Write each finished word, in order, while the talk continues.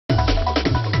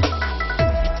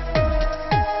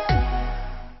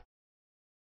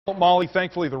Molly,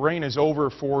 thankfully the rain is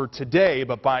over for today,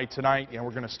 but by tonight,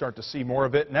 we're going to start to see more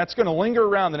of it, and that's going to linger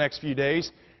around the next few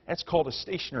days. That's called a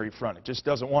stationary front. It just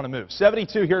doesn't want to move.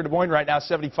 72 here in Des Moines right now,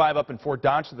 75 up in Fort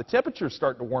Dodge, so the temperature's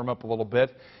starting to warm up a little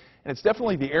bit. And it's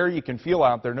definitely the air you can feel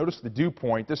out there. Notice the dew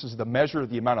point. This is the measure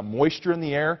of the amount of moisture in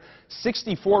the air.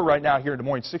 64 right now here in Des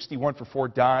Moines, 61 for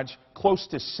Fort Dodge, close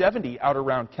to 70 out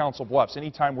around Council Bluffs.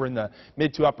 Anytime we're in the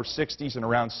mid to upper 60s and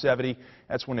around 70,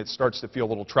 that's when it starts to feel a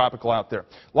little tropical out there.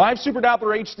 Live Super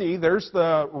Doppler HD, there's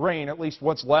the rain, at least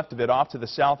what's left of it, off to the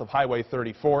south of Highway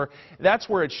 34. That's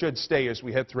where it should stay as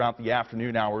we head throughout the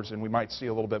afternoon hours, and we might see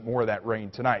a little bit more of that rain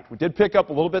tonight. We did pick up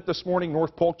a little bit this morning.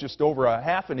 North Polk just over a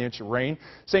half an inch of rain.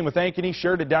 Same with Ankeny,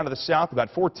 Sheridan down to the south, about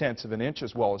 4/10 of an inch,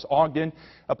 as well as Ogden.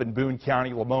 Up in Boone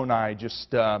County, Lamoni,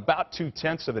 just about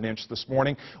 2/10 of an inch this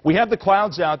morning. We have the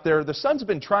clouds out there. The sun's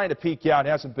been trying to peek out,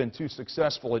 hasn't been too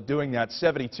successful at doing that.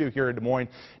 72 here in Des Moines.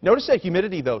 Notice that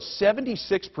humidity, though,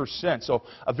 76%, so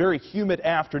a very humid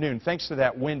afternoon, thanks to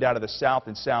that wind out of the south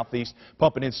and southeast,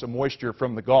 pumping in some moisture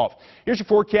from the Gulf. Here's your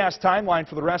forecast timeline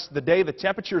for the rest of the day. The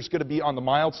temperature is going to be on the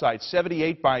mild side,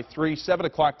 78 by 3, 7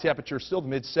 o'clock temperature, still the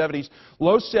mid-70s,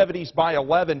 low 70s by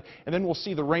 11, and then we'll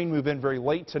see the rain move in very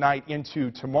late tonight into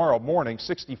tomorrow morning,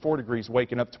 64 degrees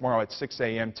waking up tomorrow at 6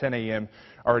 a.m., 10 a.m.,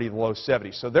 already the low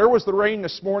 70s. So there was the rain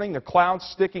this morning, the clouds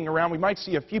sticking around. We might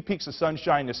see a few peaks of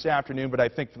sunshine this afternoon, but I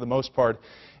think for the most part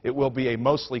it will be a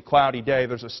mostly cloudy day.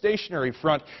 There's a stationary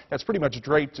front that's pretty much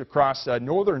draped across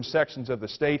northern sections of the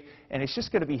state, and it's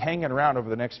just going to be hanging around over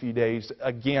the next few days,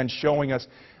 again showing us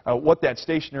what that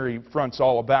stationary front's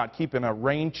all about, keeping a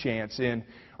rain chance in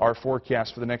our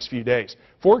forecast for the next few days.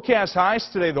 Forecast highs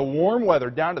today, the warm weather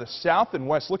down to the south and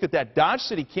west. Look at that. Dodge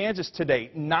City, Kansas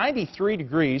today, 93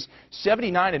 degrees,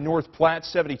 79 in North Platte,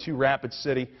 72 Rapid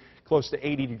City, close to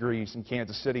 80 degrees in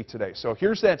Kansas City today. So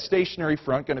here's that stationary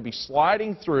front going to be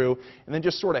sliding through and then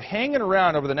just sort of hanging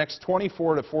around over the next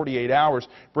 24 to 48 hours,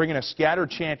 bringing us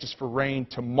scattered chances for rain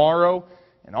tomorrow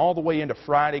and all the way into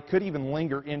Friday, could even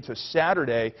linger into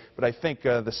Saturday, but I think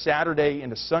the Saturday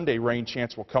into Sunday rain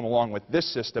chance will come along with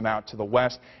this system out to the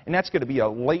west, and that's going to be a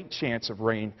late chance of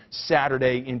rain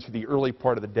Saturday into the early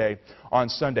part of the day on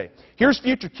Sunday. Here's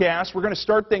Futurecast. We're going to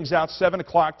start things out 7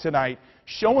 o'clock tonight,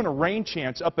 showing a rain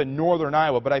chance up in northern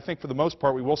Iowa, but I think for the most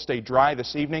part we will stay dry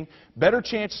this evening. Better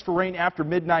chances for rain after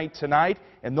midnight tonight,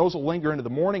 and those will linger into the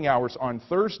morning hours on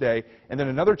Thursday, and then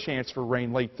another chance for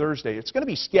rain late Thursday. It's going to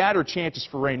be scattered chances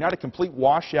for rain, not a complete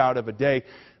washout of a day,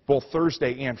 both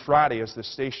Thursday and Friday as this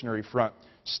stationary front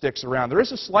sticks around. There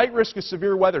is a slight risk of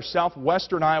severe weather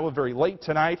southwestern Iowa very late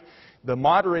tonight. The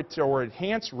moderate or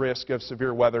enhanced risk of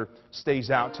severe weather stays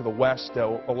out to the west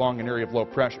along an area of low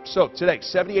pressure. So today,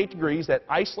 78 degrees, that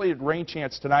isolated rain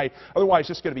chance tonight. Otherwise,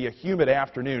 it's going to be a humid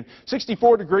afternoon.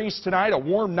 64 degrees tonight, a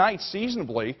warm night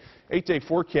seasonably. 8-day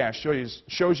forecast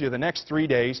shows you the next 3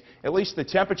 days. At least the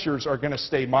temperatures are going to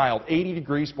stay mild. 80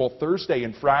 degrees both Thursday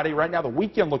and Friday. Right now, the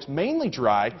weekend looks mainly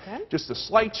dry. Okay. Just a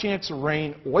slight chance of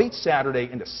rain late Saturday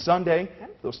into Sunday.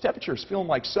 Okay. Those temperatures feeling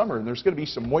like summer, and there's going to be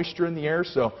some moisture in the air.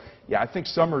 So, yeah, I think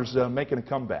summer's making a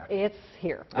comeback. It's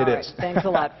here. It is. Thanks a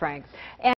lot, Frank.